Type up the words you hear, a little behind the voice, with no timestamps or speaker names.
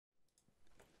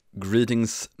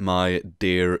Greetings, my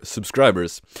dear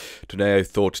subscribers. Today I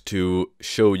thought to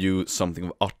show you something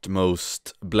of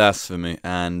utmost blasphemy,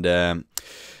 and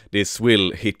this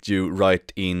will hit you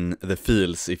right in the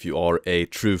feels if you are a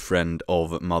true friend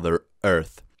of Mother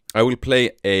Earth. I will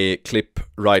play a clip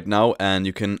right now, and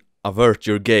you can avert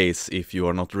your gaze if you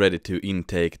are not ready to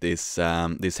intake this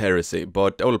heresy,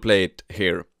 but I will play it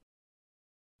here.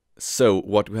 So,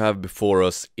 what we have before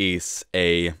us is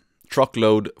a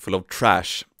truckload full of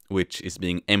trash which is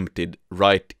being emptied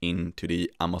right into the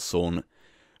Amazon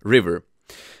River.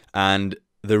 And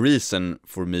the reason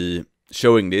for me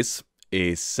showing this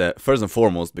is first and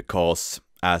foremost because,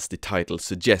 as the title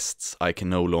suggests, I can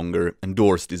no longer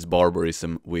endorse this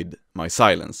barbarism with my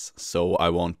silence. So I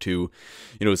want to,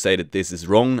 say that this is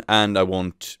wrong, and I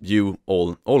want you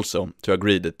all also to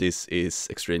agree that this is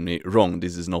extremely wrong.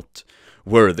 This is not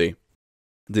worthy.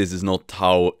 This is not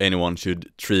how anyone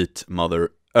should treat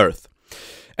Mother Earth.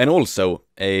 And also,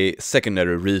 a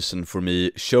secondary reason for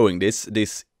me showing this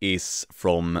is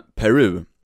from Peru.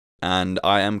 And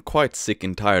I am quite sick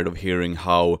and tired of hearing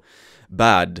how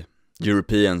bad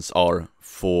Europeans are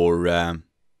for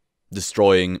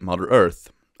destroying Mother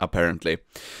Earth, apparently.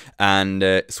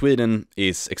 And Sweden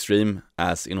is extreme,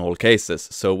 as in all cases.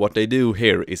 So what they do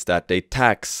here is that they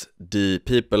tax the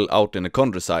people out in the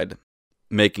countryside,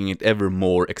 making it ever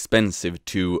more expensive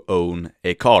to own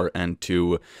a car and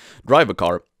to drive a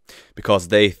car, because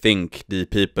they think the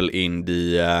people in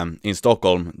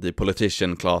Stockholm, the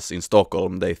politician class in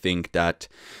Stockholm, they think that,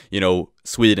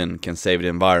 Sweden can save the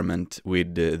environment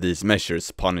with these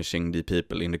measures, punishing the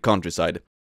people in the countryside.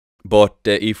 But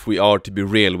if we are to be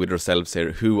real with ourselves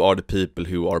here, who are the people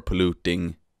who are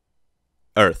polluting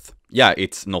Earth? Yeah,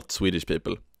 it's not Swedish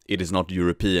people. It is not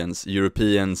Europeans.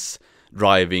 Europeans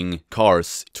driving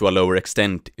cars to a lower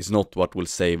extent is not what will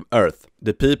save Earth.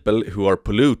 The people who are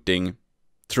polluting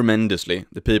tremendously,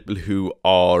 the people who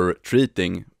are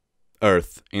treating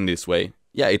Earth in this way,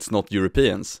 yeah, it's not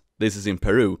Europeans. This is in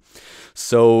Peru.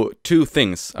 So two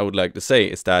things I would like to say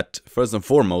is that, first and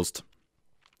foremost,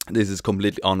 this is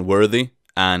completely unworthy,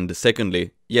 and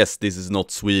secondly, yes, this is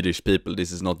not Swedish people,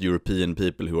 this is not European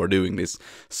people who are doing this.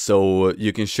 So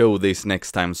you can show this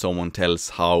next time someone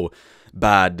tells how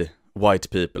bad white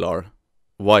people are.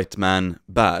 White man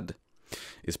bad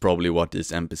is probably what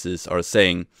these NPCs are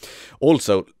saying.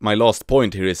 Also, my last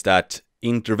point here is that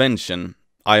intervention,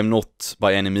 I am not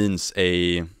by any means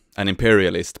an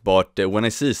imperialist, but when I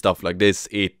see stuff like this,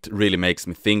 it really makes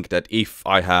me think that if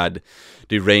I had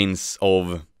the reins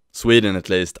of Sweden, at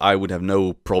least, I would have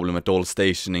no problem at all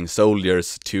stationing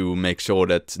soldiers to make sure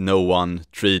that no one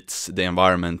treats the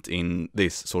environment in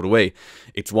this sort of way.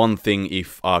 It's one thing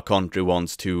if a country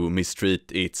wants to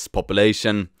mistreat its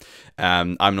population.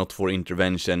 I'm not for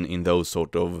intervention in those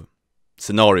sort of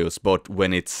scenarios, but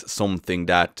when it's something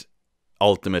that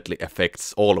ultimately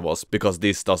affects all of us, because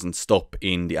this doesn't stop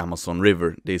in the Amazon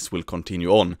River, this will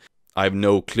continue on. I have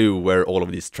no clue where all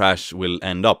of this trash will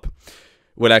end up.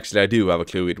 Well, actually, I do have a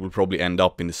clue. It will probably end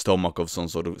up in the stomach of some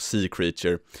sort of sea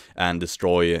creature and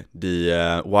destroy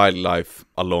the wildlife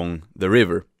along the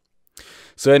river.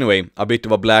 So anyway, a bit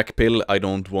of a black pill. I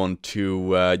don't want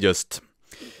to just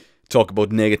talk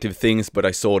about negative things, but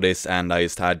I saw this and I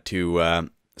just had to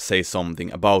say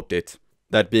something about it.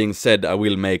 That being said, I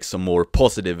will make some more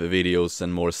positive videos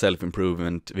and more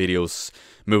self-improvement videos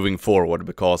moving forward,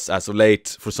 because as of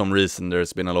late, for some reason,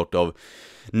 there's been a lot of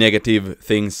negative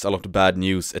things, a lot of bad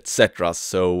news, etc.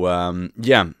 So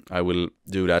yeah, I will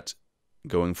do that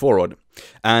going forward.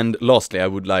 And lastly, I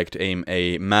would like to aim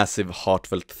a massive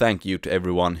heartfelt thank you to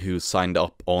everyone who signed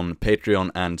up on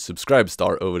Patreon and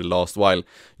Subscribestar over the last while.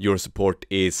 Your support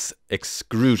is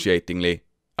excruciatingly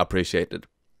appreciated.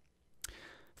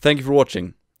 Thank you for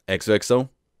watching. XOXO,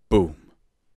 boom.